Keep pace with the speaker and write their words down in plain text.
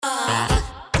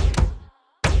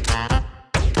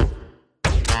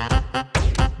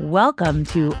Welcome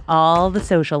to All the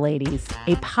Social Ladies,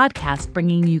 a podcast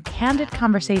bringing you candid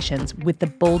conversations with the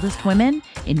boldest women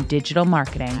in digital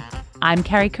marketing. I'm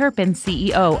Carrie Kerpen,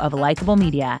 CEO of Likeable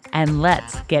Media, and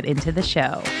let's get into the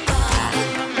show.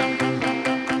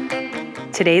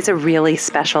 Today's a really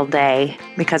special day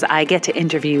because I get to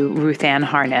interview Ruth Ann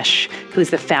Harnisch, who's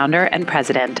the founder and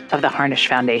president of the Harnisch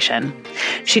Foundation.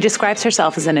 She describes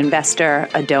herself as an investor,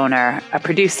 a donor, a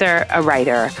producer, a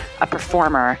writer, a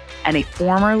performer, and a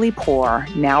formerly poor,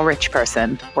 now rich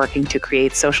person working to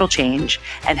create social change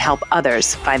and help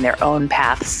others find their own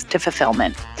paths to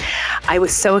fulfillment. I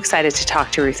was so excited to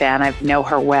talk to Ruth Ann. I know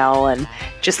her well, and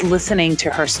just listening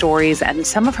to her stories and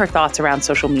some of her thoughts around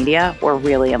social media were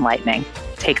really enlightening.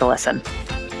 Take a listen.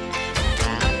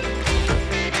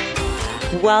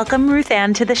 Welcome, Ruth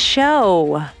Ann, to the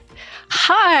show.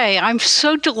 Hi, I'm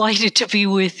so delighted to be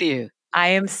with you. I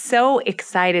am so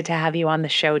excited to have you on the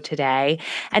show today.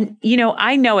 And,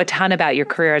 I know a ton about your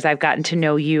career as I've gotten to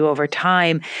know you over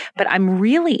time, but I'm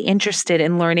really interested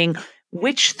in learning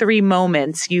which three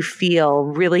moments you feel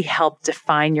really helped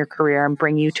define your career and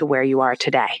bring you to where you are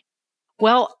today.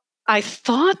 Well, I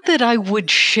thought that I would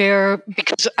share,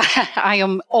 because I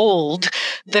am old,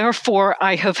 therefore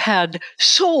I have had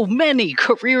so many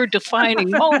career-defining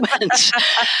moments.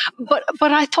 But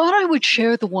I thought I would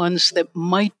share the ones that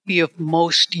might be of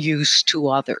most use to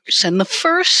others. And the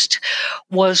first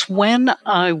was when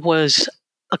I was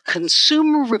a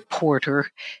consumer reporter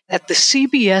at the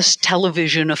CBS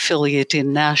television affiliate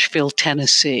in Nashville,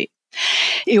 Tennessee.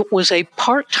 It was a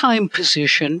part-time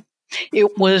position.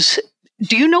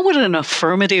 Do you know what an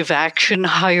affirmative action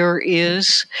hire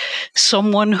is?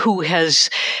 Someone who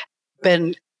has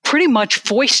been pretty much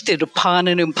foisted upon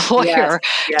an employer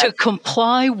to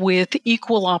comply with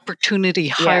equal opportunity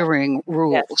hiring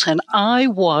rules. Yes. And I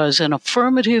was an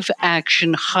affirmative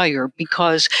action hire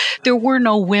because there were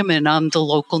no women on the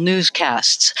local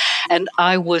newscasts. And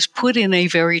I was put in a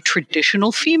very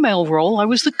traditional female role. I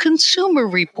was the consumer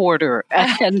reporter.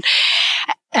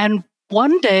 And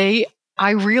one day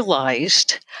I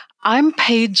realized I'm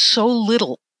paid so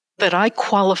little that I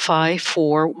qualify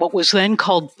for what was then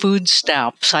called food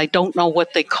stamps. I don't know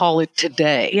what they call it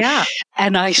today. Yeah.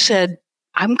 And I said,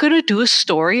 I'm going to do a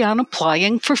story on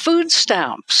applying for food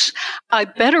stamps. I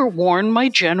better warn my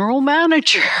general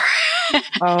manager.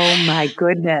 Oh, my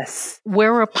goodness.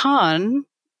 Whereupon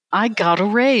I got a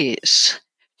raise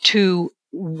to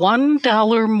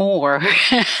 $1 more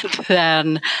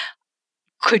than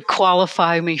could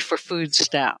qualify me for food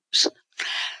stamps.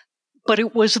 But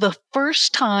it was the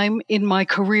first time in my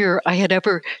career I had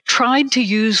ever tried to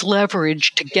use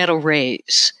leverage to get a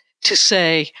raise, to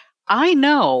say, I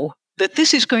know that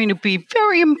this is going to be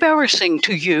very embarrassing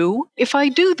to you if I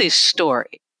do this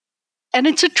story. And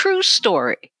it's a true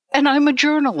story, and I'm a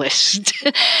journalist.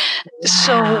 Wow.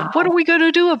 So what are we going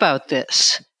to do about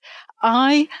this?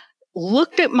 I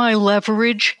looked at my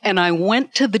leverage and I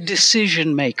went to the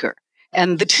decision maker.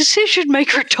 And the decision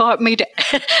maker taught me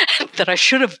that I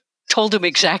should have told him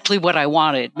exactly what I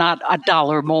wanted, not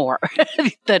 $1 more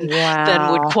than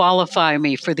would qualify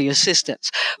me for the assistance.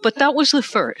 But that was the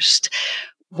first,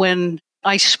 when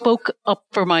I spoke up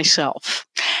for myself.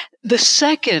 The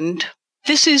second,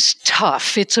 this is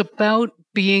tough. It's about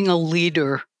being a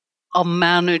leader, a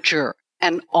manager,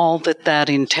 and all that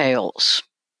entails.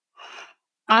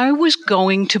 I was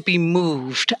going to be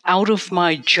moved out of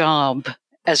my job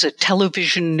as a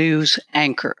television news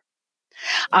anchor.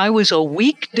 I was a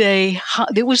weekday,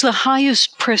 it was the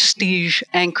highest prestige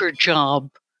anchor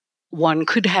job one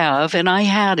could have, and I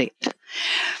had it.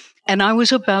 And I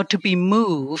was about to be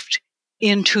moved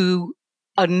into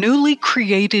a newly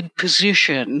created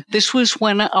position. This was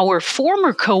when our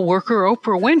former coworker,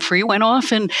 Oprah Winfrey, went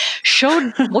off and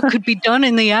showed what could be done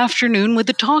in the afternoon with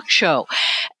a talk show.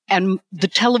 And the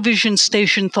television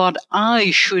station thought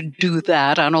I should do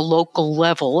that on a local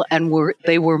level, and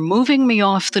they were moving me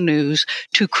off the news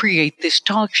to create this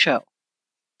talk show.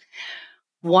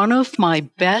 One of my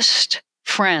best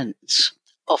friends,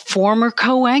 a former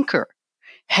co-anchor,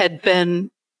 had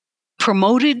been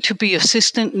promoted to be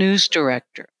assistant news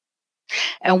director.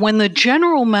 And when the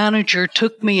general manager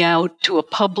took me out to a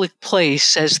public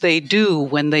place, as they do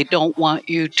when they don't want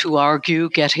you to argue,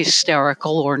 get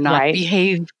hysterical, or not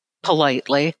behave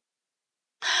politely,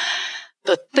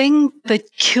 the thing that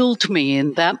killed me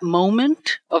in that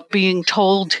moment of being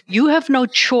told, you have no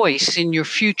choice in your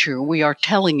future, we are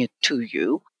telling it to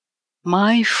you,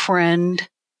 my friend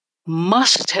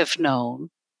must have known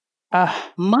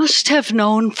must have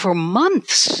known for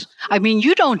months. I mean,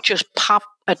 you don't just pop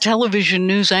a television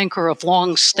news anchor of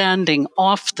long standing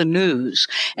off the news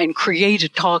and create a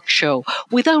talk show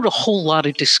without a whole lot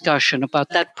of discussion about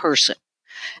that person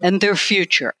and their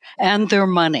future and their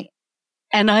money.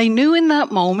 And I knew in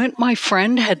that moment my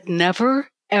friend had never,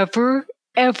 ever,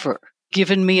 ever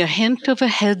given me a hint of a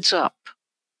heads up.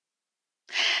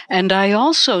 And I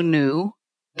also knew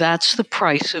that's the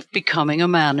price of becoming a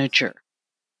manager.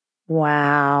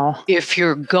 Wow. If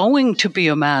you're going to be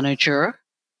a manager,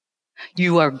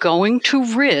 you are going to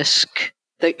risk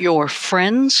that your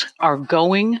friends are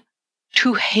going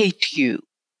to hate you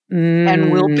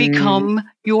and will become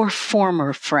your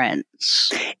former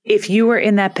friends. If you were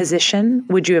in that position,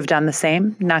 would you have done the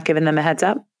same? Not given them a heads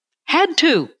up? Had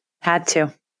to. Had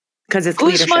to. Because it's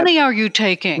Whose leadership. money are you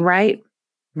taking? Right.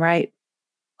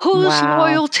 Whose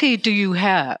loyalty do you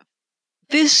have?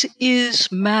 This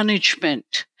is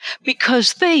management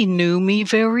because they knew me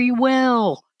very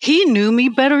well. He knew me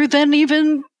better than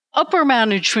even upper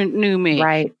management knew me.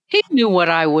 Right. He knew what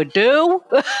I would do.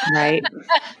 Right.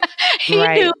 He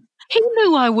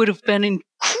knew I would have been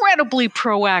incredibly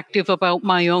proactive about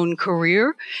my own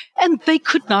career, and they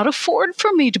could not afford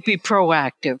for me to be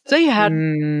proactive. They had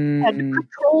to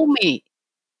control me,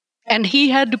 and he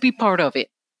had to be part of it.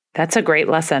 That's a great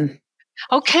lesson.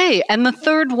 Okay, and the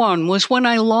third one was when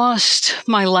I lost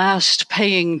my last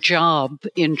paying job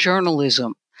in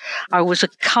journalism. I was a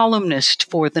columnist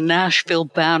for the Nashville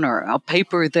Banner, a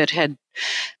paper that had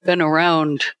been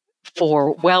around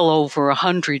for well over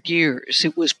 100 years.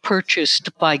 It was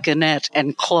purchased by Gannett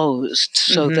and closed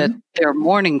so that their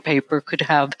morning paper could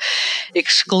have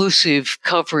exclusive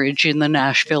coverage in the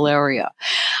Nashville area.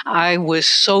 I was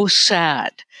so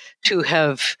sad to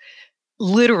have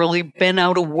literally been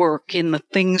out of work in the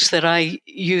things that I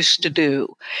used to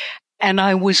do. And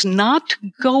I was not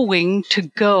going to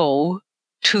go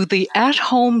to the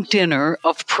at-home dinner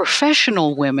of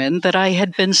professional women that I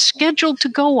had been scheduled to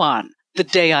go on the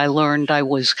day I learned I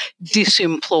was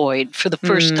disemployed for the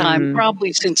first time,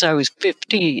 probably since I was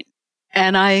 15.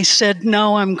 And I said,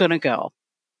 no, I'm going to go.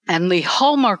 And the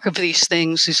hallmark of these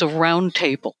things is a round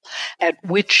table at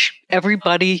which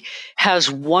everybody has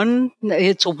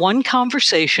it's a one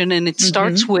conversation, and it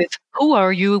starts with, who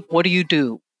are you? What do you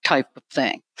do? Type of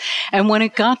thing. And when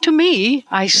it got to me,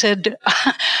 I said,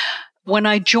 when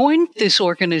I joined this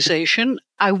organization,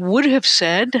 I would have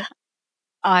said,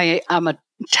 I am a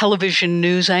television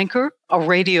news anchor, a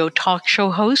radio talk show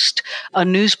host, a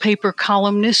newspaper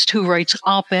columnist who writes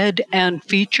op-ed and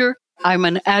feature. I'm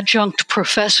an adjunct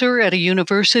professor at a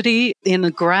university in a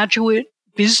graduate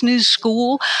business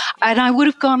school. And I would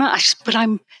have gone, but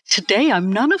today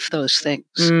I'm none of those things.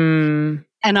 And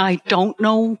I don't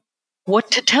know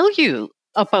what to tell you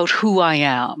about who I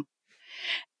am.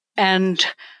 And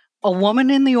a woman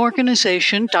in the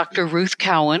organization, Dr. Ruth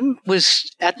Cowan,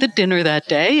 was at the dinner that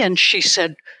day, and she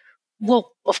said,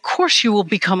 well, of course you will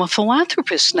become a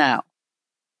philanthropist now.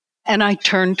 And I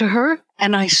turned to her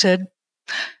and I said,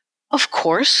 of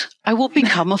course, I will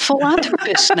become a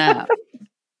philanthropist now.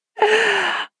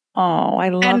 Oh, I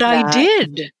love that. And I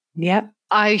did. Yep.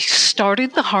 I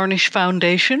started the Harnish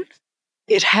Foundation.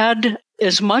 It had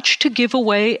as much to give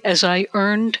away as I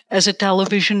earned as a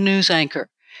television news anchor.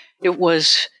 It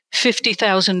was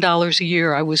 $50,000 a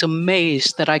year. I was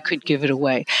amazed that I could give it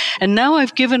away. And now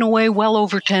I've given away well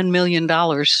over $10 million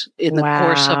in the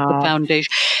course of the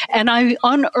foundation. And I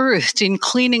unearthed, in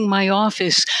cleaning my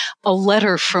office, a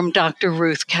letter from Dr.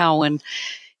 Ruth Cowan,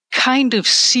 kind of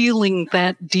sealing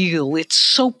that deal. It's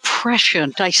so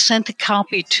prescient. I sent a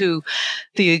copy to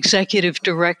the executive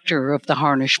director of the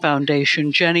Harnish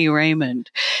Foundation, Jenny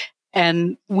Raymond,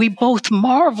 and we both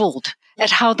marveled at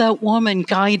how that woman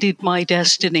guided my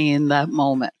destiny in that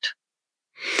moment.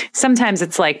 Sometimes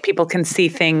it's like people can see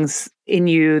things in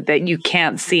you that you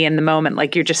can't see in the moment.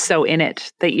 Like you're just so in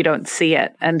it that you don't see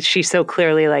it. And she so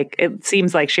clearly, it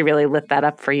seems like she really lit that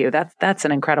up for you. That's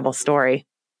an incredible story.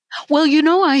 Well,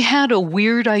 I had a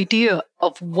weird idea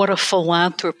of what a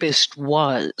philanthropist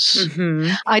was.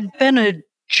 I'd been a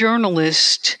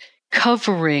journalist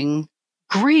covering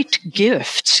great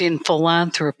gifts in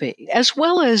philanthropy, as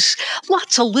well as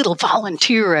lots of little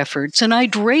volunteer efforts. And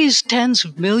I'd raised tens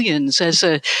of millions as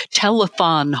a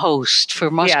telethon host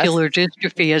for muscular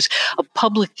dystrophy, as a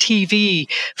public TV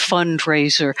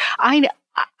fundraiser.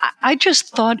 I just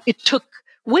thought it took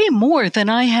way more than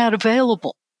I had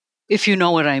available, if you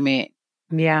know what I mean.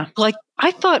 Yeah.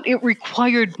 I thought it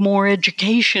required more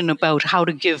education about how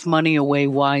to give money away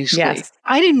wisely. Yes.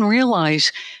 I didn't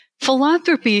realize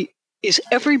philanthropy is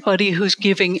everybody who's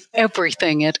giving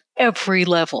everything at every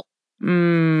level.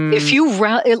 If you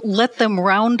let them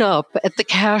round up at the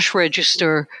cash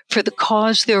register for the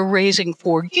cause they're raising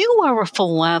for, you are a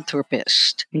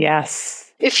philanthropist. Yes.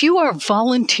 If you are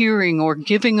volunteering or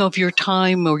giving of your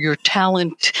time or your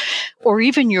talent or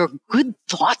even your good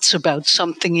thoughts about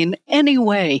something in any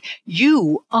way,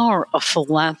 you are a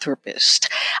philanthropist.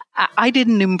 I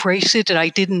didn't embrace it and I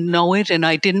didn't know it and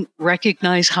I didn't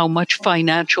recognize how much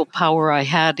financial power I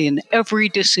had in every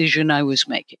decision I was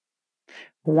making.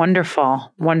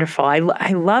 Wonderful. Wonderful. I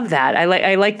love that.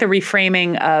 I like the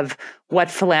reframing of what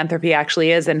philanthropy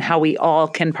actually is and how we all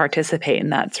can participate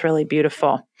in that. It's really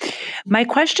beautiful. My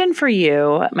question for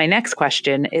you, my next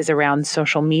question is around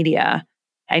social media.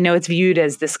 I know it's viewed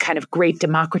as this kind of great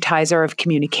democratizer of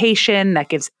communication that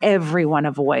gives everyone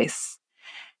a voice.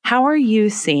 How are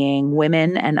you seeing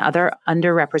women and other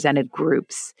underrepresented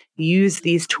groups use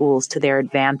these tools to their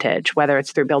advantage, whether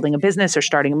it's through building a business or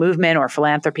starting a movement or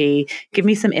philanthropy? Give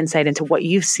me some insight into what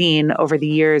you've seen over the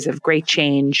years of great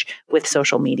change with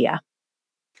social media.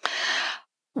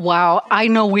 Wow, I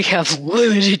know we have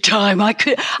limited time. I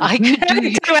could do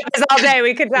this all day.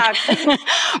 We could talk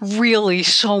really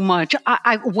so much.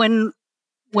 When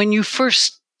you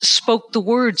first spoke the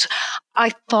words,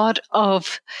 I thought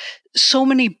of so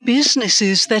many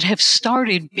businesses that have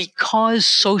started because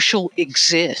social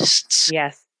exists.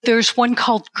 Yes. There's one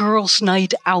called Girls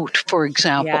Night Out, for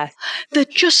example, yes. that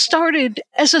just started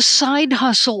as a side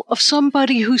hustle of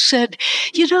somebody who said,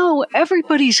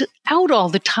 everybody's out all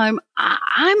the time.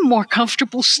 I'm more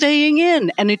comfortable staying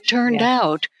in. And it turned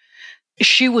out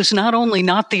she was not only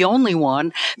not the only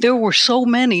one, there were so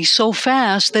many so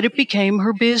fast that it became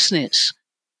her business.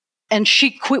 And she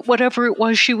quit whatever it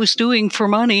was she was doing for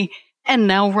money and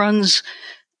now runs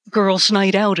Girls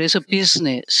Night Out as a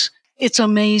business. It's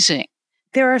amazing.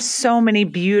 There are so many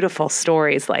beautiful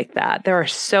stories like that. There are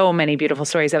so many beautiful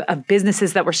stories of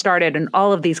businesses that were started and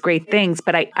all of these great things.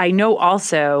 But I know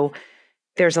also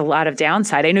there's a lot of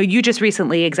downside. I know you just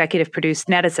recently executive produced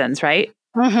Netizens, right?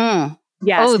 Mm-hmm.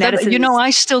 Yes. Oh,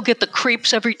 I still get the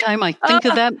creeps every time I think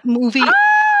of that movie.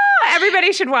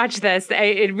 Everybody should watch this.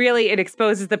 It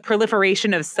exposes the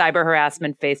proliferation of cyber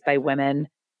harassment faced by women.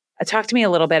 Talk to me a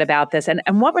little bit about this and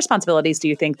what responsibilities do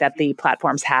you think that the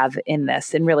platforms have in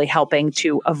this in really helping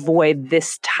to avoid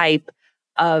this type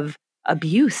of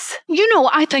abuse?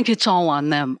 I think it's all on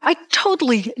them.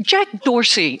 Jack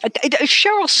Dorsey,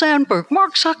 Sheryl Sandberg,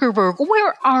 Mark Zuckerberg,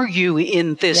 where are you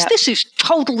in this? Yep. This is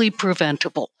totally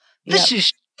preventable. This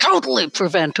is totally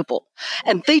preventable.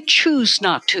 And they choose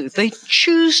not to. They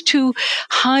choose to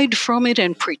hide from it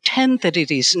and pretend that it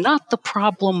is not the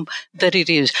problem that it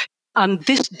is. On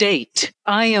this date,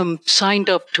 I am signed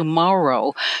up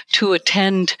tomorrow to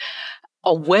attend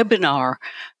a webinar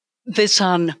that's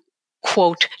on,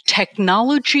 quote,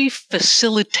 technology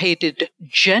facilitated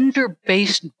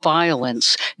gender-based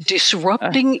violence,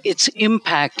 disrupting its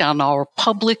impact on our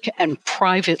public and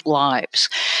private lives.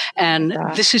 And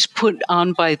this is put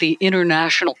on by the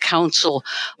International Council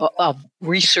of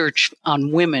Research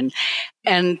on Women.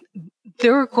 And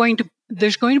there's going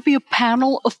to be a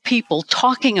panel of people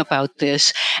talking about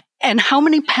this. And how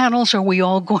many panels are we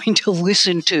all going to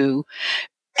listen to?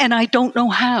 And I don't know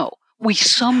how. We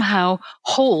somehow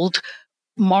hold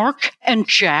Mark and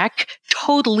Jack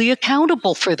totally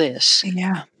accountable for this.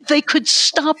 Yeah. They could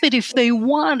stop it if they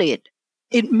wanted.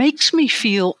 It makes me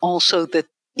feel also that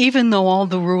even though all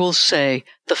the rules say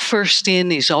the first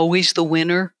in is always the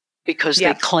winner because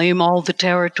they claim all the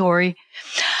territory,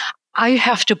 I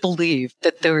have to believe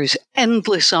that there is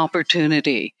endless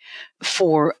opportunity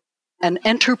for an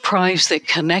enterprise that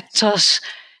connects us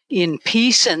in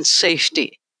peace and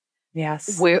safety.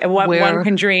 Yes. One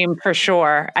can dream for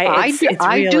sure. I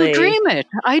do dream it.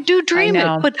 I do dream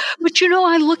it. But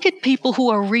I look at people who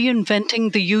are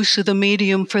reinventing the use of the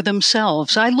medium for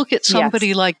themselves. I look at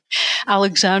somebody like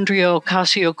Alexandria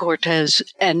Ocasio-Cortez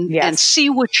and see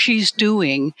what she's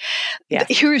doing. Yes.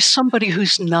 Here is somebody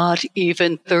who's not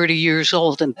even 30 years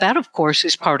old. And that, of course,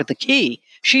 is part of the key.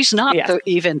 She's not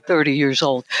even 30 years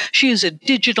old. She is a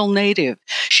digital native.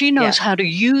 She knows how to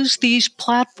use these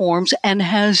platforms and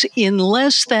has, in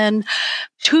less than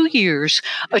 2 years,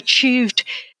 achieved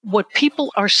what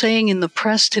people are saying in the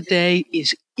press today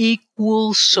is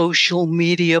equal social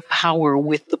media power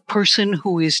with the person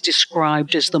who is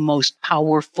described as the most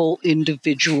powerful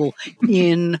individual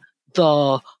in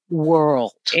the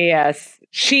world. Yes.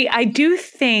 I do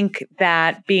think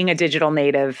that being a digital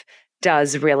native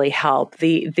does really help.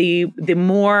 The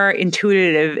more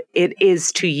intuitive it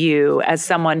is to you as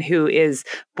someone who is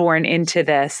born into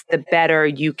this, the better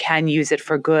you can use it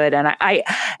for good. And I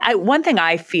one thing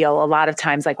I feel a lot of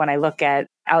times, like when I look at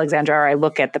Alexandra or I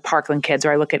look at the Parkland kids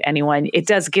or I look at anyone, it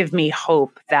does give me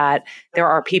hope that there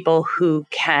are people who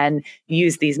can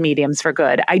use these mediums for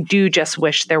good. I do just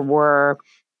wish there were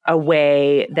a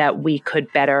way that we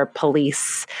could better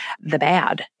police the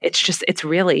bad. It's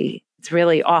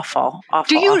really awful.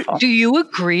 Do you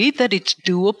agree that it's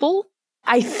doable?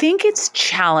 I think it's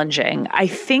challenging. I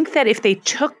think that if they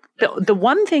took the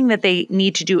one thing that they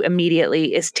need to do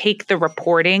immediately is take the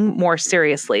reporting more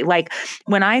seriously. Like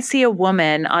when I see a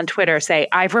woman on Twitter say,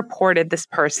 I've reported this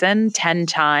person 10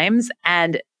 times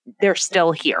and they're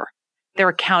still here. Their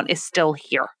account is still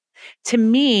here. To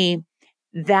me,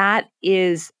 that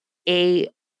is a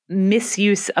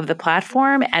misuse of the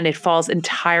platform, and it falls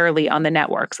entirely on the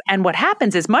networks. And what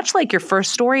happens is, much like your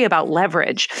first story about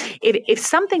leverage, if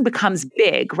something becomes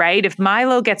big, right? If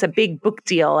Milo gets a big book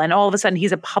deal and all of a sudden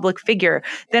he's a public figure,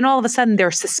 then all of a sudden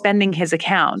they're suspending his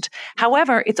account.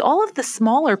 However, it's all of the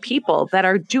smaller people that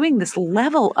are doing this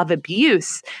level of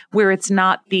abuse where it's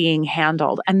not being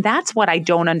handled. And that's what I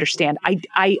don't understand.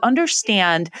 I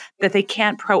understand that they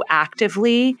can't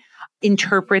proactively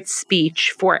interpret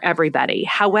speech for everybody.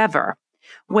 However,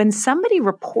 when somebody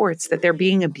reports that they're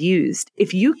being abused,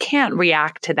 if you can't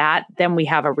react to that, then we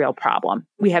have a real problem.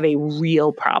 We have a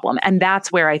real problem. And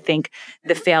that's where I think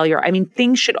the failure, I mean,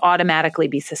 things should automatically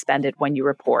be suspended when you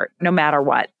report, no matter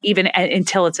what, even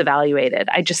until it's evaluated.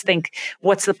 I just think,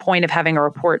 what's the point of having a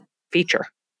report feature?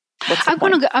 I'm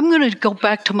going to go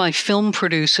back to my film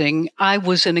producing. I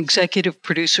was an executive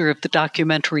producer of the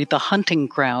documentary The Hunting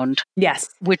Ground. Yes.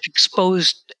 Which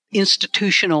exposed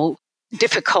institutional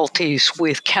difficulties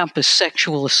with campus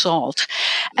sexual assault.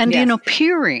 And in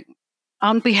appearing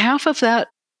on behalf of that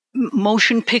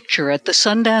motion picture at the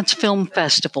Sundance Film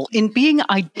Festival, in being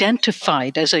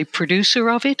identified as a producer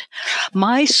of it,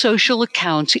 my social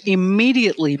accounts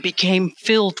immediately became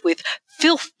filled with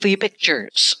filthy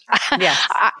pictures. Yes.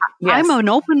 I'm an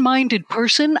open-minded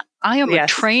person. I am a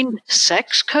trained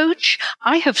sex coach.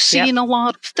 I have seen a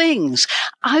lot of things.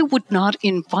 I would not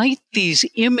invite these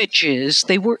images.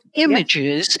 They were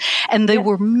images, and they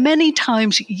were many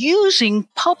times using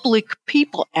public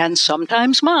people and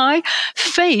sometimes my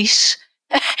face,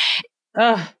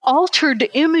 altered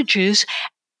images.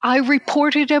 I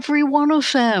reported every one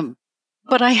of them,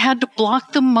 but I had to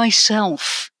block them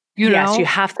myself. Yes, you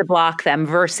have to block them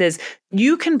versus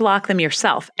you can block them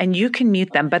yourself and you can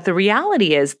mute them. But the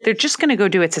reality is they're just going to go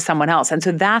do it to someone else. And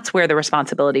so that's where the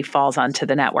responsibility falls onto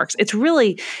the networks.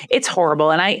 It's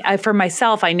horrible. And I for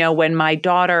myself, I know when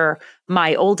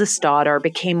my oldest daughter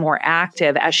became more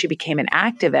active as she became an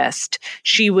activist,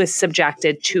 she was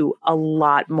subjected to a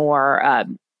lot more,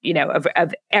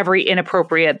 of every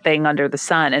inappropriate thing under the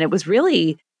sun. And it was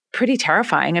really pretty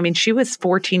terrifying. I mean, she was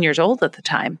 14 years old at the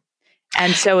time.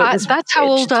 And so that's how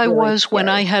old I was when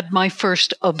I had my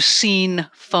first obscene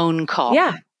phone call.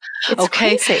 Yeah. It's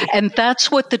crazy. And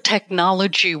that's what the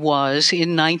technology was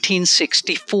in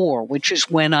 1964, which is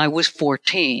when I was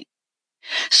 14.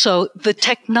 So the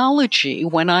technology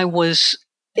when I was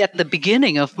at the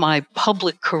beginning of my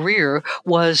public career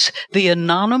was the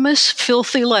anonymous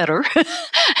filthy letter,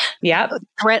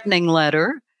 threatening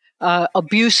letter,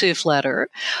 abusive letter,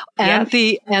 and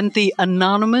the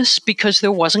anonymous, because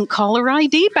there wasn't caller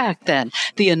ID back then,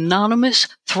 the anonymous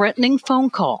threatening phone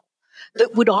call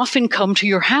that would often come to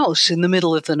your house in the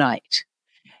middle of the night.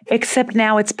 Except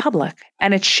now it's public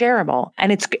and it's shareable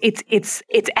and it's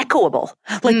echoable.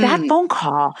 Like that phone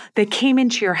call that came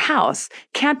into your house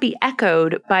can't be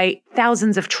echoed by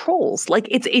thousands of trolls. Like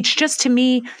it's just, to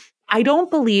me, I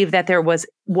don't believe that there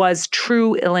was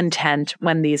true ill intent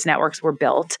when these networks were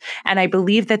built. And I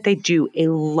believe that they do a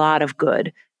lot of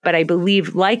good. But I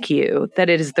believe, like you, that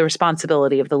it is the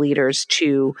responsibility of the leaders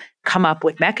to come up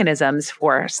with mechanisms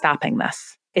for stopping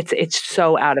this. It's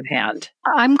so out of hand.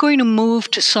 I'm going to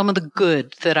move to some of the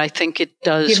good that I think it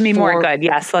does. Give me more good.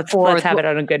 Yes, let's have it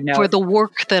on a good note. For the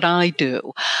work that I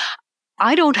do.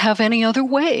 I don't have any other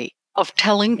way of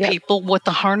telling people what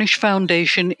the Harnish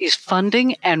Foundation is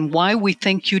funding and why we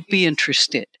think you'd be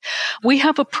interested. We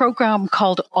have a program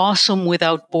called Awesome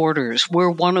Without Borders. We're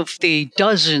one of the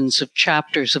dozens of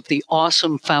chapters of the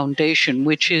Awesome Foundation,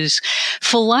 which is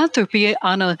philanthropy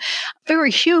on a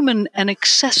very human and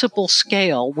accessible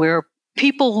scale, where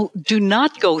people do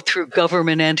not go through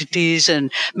government entities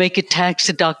and make it tax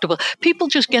deductible. People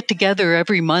just get together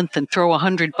every month and throw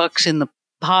 $100 in the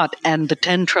pot, and the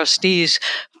 10 trustees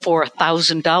for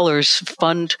 $1,000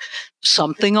 fund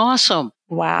something awesome.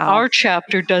 Wow. Our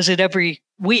chapter does it every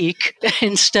week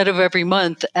instead of every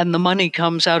month, and the money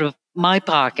comes out of my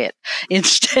pocket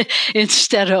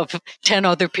instead of 10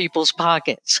 other people's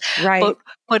pockets. Right.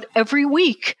 But every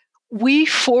week we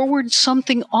forward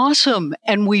something awesome,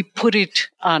 and we put it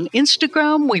on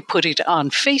Instagram, we put it on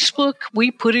Facebook,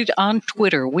 we put it on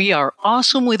Twitter. We are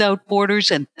Awesome Without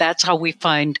Borders, and that's how we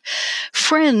find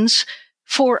friends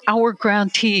for our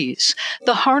grantees.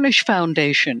 The Harnish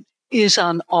Foundation is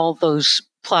on all those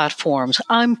platforms.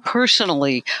 I'm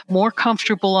personally more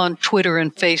comfortable on Twitter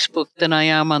and Facebook than I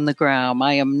am on the gram.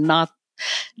 I am not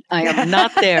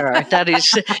there. That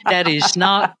is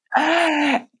not.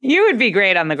 You would be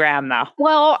great on the gram, though.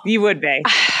 Well, you would be.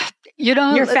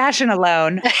 Your fashion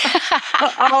alone,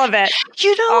 all of it.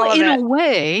 In a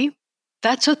way,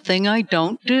 that's a thing I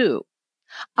don't do.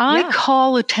 I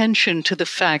call attention to the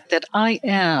fact that I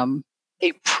am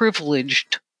a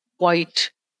privileged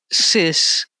white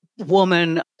cis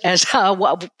woman, as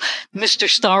Mr.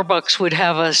 Starbucks would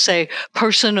have us say,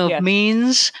 person of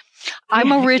means.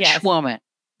 I'm a rich woman.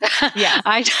 Yes.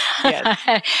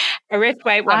 A rich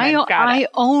white woman. I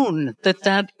own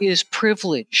that is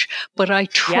privilege, but I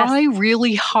try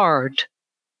really hard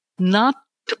not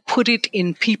to put it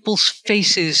in people's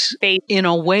faces in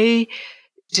a way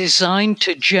designed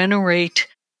to generate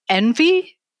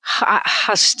envy,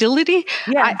 hostility.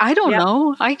 I don't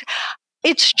know.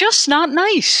 It's just not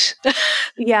nice.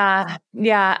 Yeah,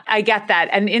 I get that.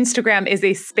 And Instagram is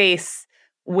a space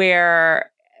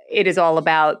where it is all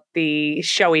about the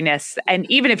showiness. And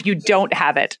even if you don't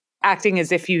have it, acting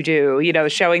as if you do,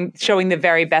 showing the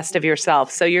very best of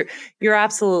yourself. So you're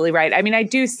absolutely right. I mean, I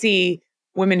do see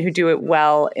women who do it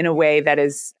well in a way that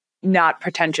is not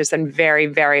pretentious and very,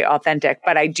 very authentic.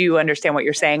 But I do understand what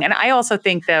you're saying. And I also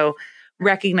think, though,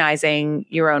 recognizing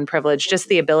your own privilege, just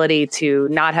the ability to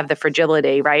not have the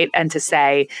fragility, right? And to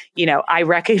say, I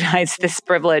recognize this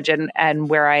privilege and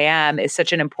where I am is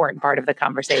such an important part of the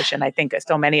conversation. I think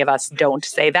so many of us don't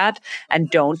say that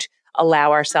and don't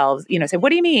allow ourselves, say, what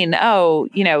do you mean? Oh,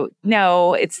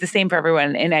 no, it's the same for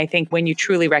everyone. And I think when you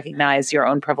truly recognize your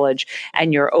own privilege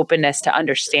and your openness to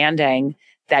understanding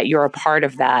that you're a part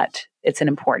of that, it's an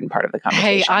important part of the conversation.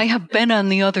 Hey, I have been on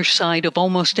the other side of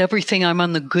almost everything I'm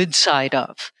on the good side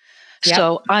of. Yep.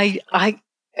 So I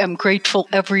am grateful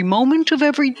every moment of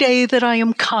every day that I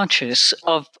am conscious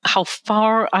of how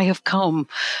far I have come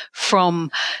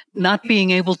from not being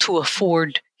able to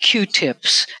afford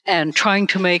Q-tips and trying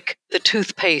to make the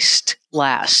toothpaste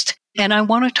last. And I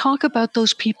want to talk about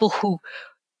those people who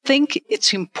think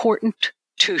it's important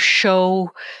to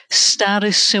show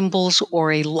status symbols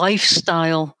or a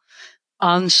lifestyle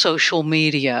on social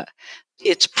media.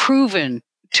 It's proven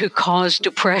to cause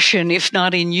depression, if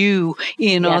not in you,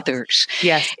 in others.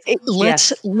 Yes.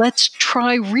 Let's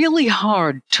try really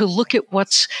hard to look at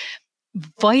what's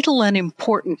vital and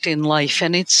important in life.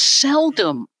 And it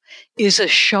seldom is a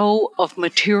show of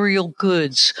material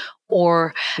goods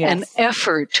or an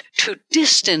effort to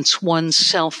distance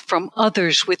oneself from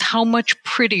others with how much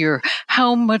prettier,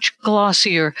 how much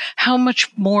glossier, how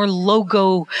much more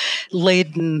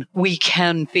logo-laden we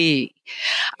can be.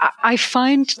 I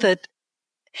find that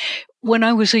when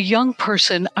I was a young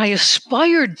person, I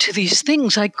aspired to these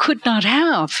things I could not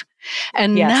have.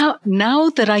 And now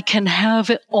that I can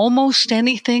have almost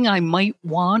anything I might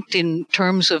want in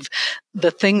terms of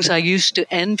the things I used to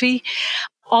envy,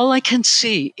 all I can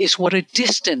see is what a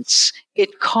distance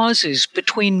it causes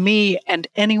between me and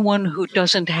anyone who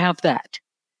doesn't have that.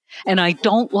 And I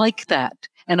don't like that.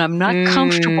 And I'm not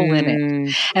comfortable in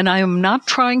it. And I am not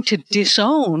trying to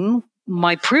disown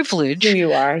my privilege. Here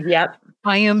you are. Yep.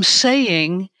 I am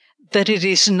saying that it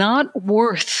is not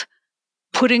worth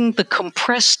putting the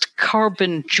compressed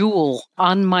carbon jewel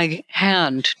on my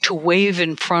hand to wave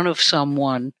in front of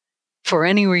someone for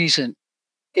any reason.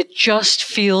 It just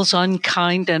feels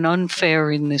unkind and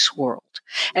unfair in this world.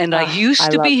 And I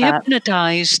used to be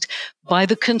hypnotized by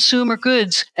the consumer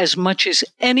goods as much as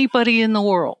anybody in the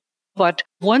world. But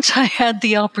once I had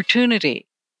the opportunity,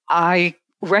 I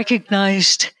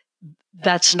recognized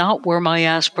that's not where my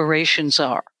aspirations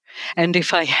are. And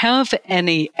if I have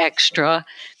any extra,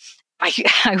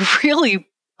 I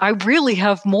really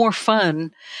have more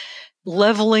fun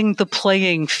leveling the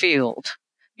playing field,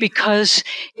 because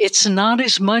it's not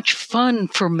as much fun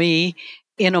for me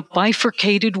in a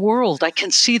bifurcated world. I can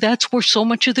see that's where so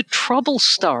much of the trouble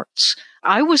starts.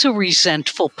 I was a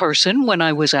resentful person when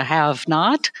I was a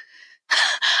have-not.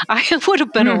 I would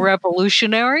have been a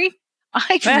revolutionary.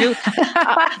 I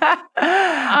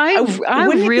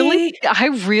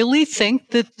really think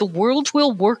that the world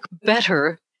will work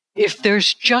better if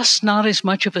there's just not as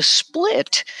much of a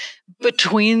split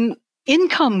between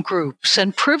income groups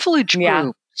and privilege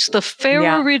groups. The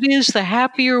fairer it is, the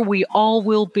happier we all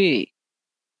will be.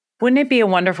 Wouldn't it be a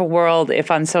wonderful world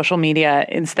if on social media,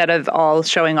 instead of all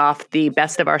showing off the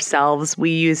best of ourselves,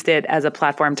 we used it as a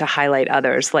platform to highlight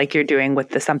others, like you're doing with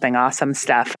the Something Awesome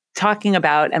stuff? Talking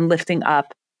about and lifting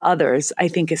up others, I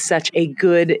think, is such a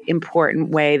good, important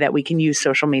way that we can use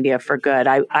social media for good.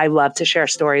 I love to share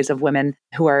stories of women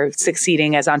who are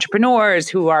succeeding as entrepreneurs,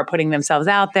 who are putting themselves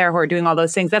out there, who are doing all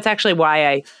those things. That's actually why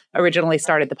I originally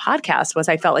started the podcast, was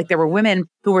I felt like there were women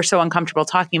who were so uncomfortable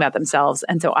talking about themselves.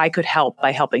 And so I could help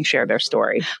by helping share their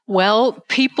story. Well,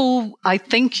 people I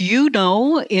think you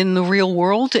know in the real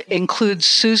world include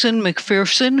Susan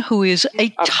McPherson, who is a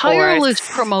tireless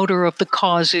promoter of the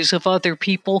causes of other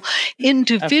people,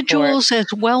 individuals as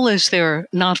well as their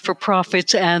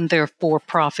not-for-profits and their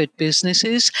for-profit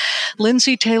businesses.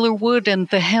 Lindsay Taylor Wood and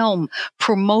The Helm,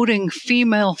 promoting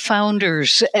female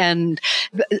founders, and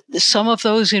some of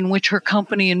those in which her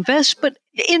company invests, but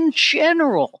in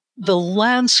general, the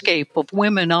landscape of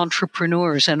women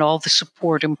entrepreneurs and all the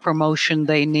support and promotion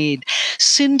they need.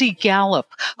 Cindy Gallup,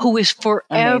 who is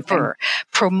forever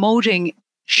promoting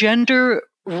gender,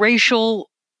 racial,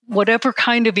 whatever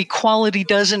kind of equality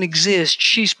doesn't exist,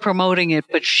 she's promoting it,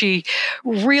 but she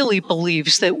really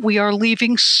believes that we are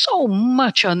leaving so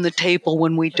much on the table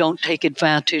when we don't take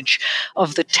advantage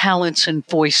of the talents and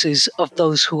voices of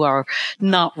those who are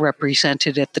not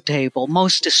represented at the table,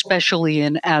 most especially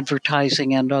in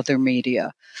advertising and other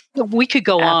media. We could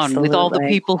go on with all the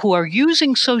people who are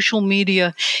using social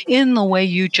media in the way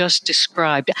you just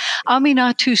described.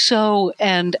 Aminatou Sow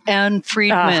and Ann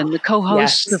Friedman, the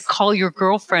co-hosts of Call Your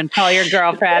Girlfriend. Call Your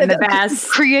Girlfriend, the best.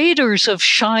 Creators of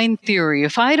Shine Theory.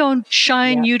 If I don't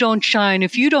shine, you don't shine.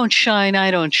 If you don't shine,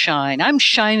 I don't shine. I'm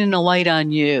shining a light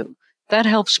on you. That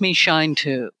helps me shine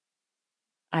too.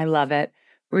 I love it.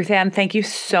 Ruth Ann, thank you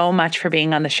so much for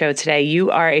being on the show today.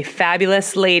 You are a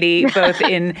fabulous lady, both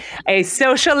in a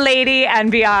social lady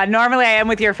and beyond. Normally I am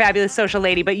with your fabulous social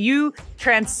lady, but you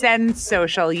transcend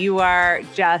social. You are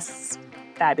just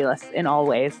fabulous in all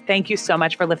ways. Thank you so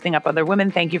much for lifting up other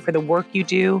women. Thank you for the work you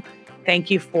do. Thank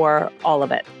you for all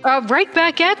of it. Right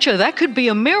back at you. That could be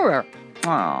a mirror.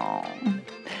 Oh,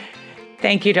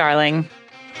 thank you, darling.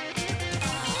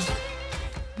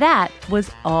 That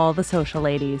was All the Social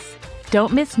Ladies.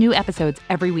 Don't miss new episodes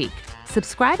every week.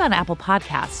 Subscribe on Apple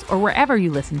Podcasts or wherever you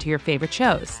listen to your favorite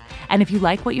shows. And if you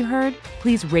like what you heard,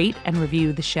 please rate and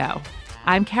review the show.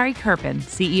 I'm Carrie Kerpen,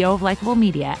 CEO of Likeable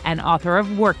Media and author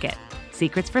of Work It,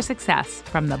 Secrets for Success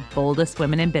from the Boldest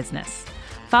Women in Business.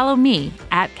 Follow me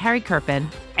at Carrie Kerpen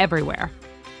everywhere.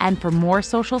 And for more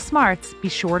social smarts, be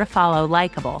sure to follow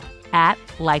Likeable at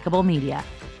Likeable Media.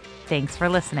 Thanks for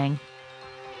listening.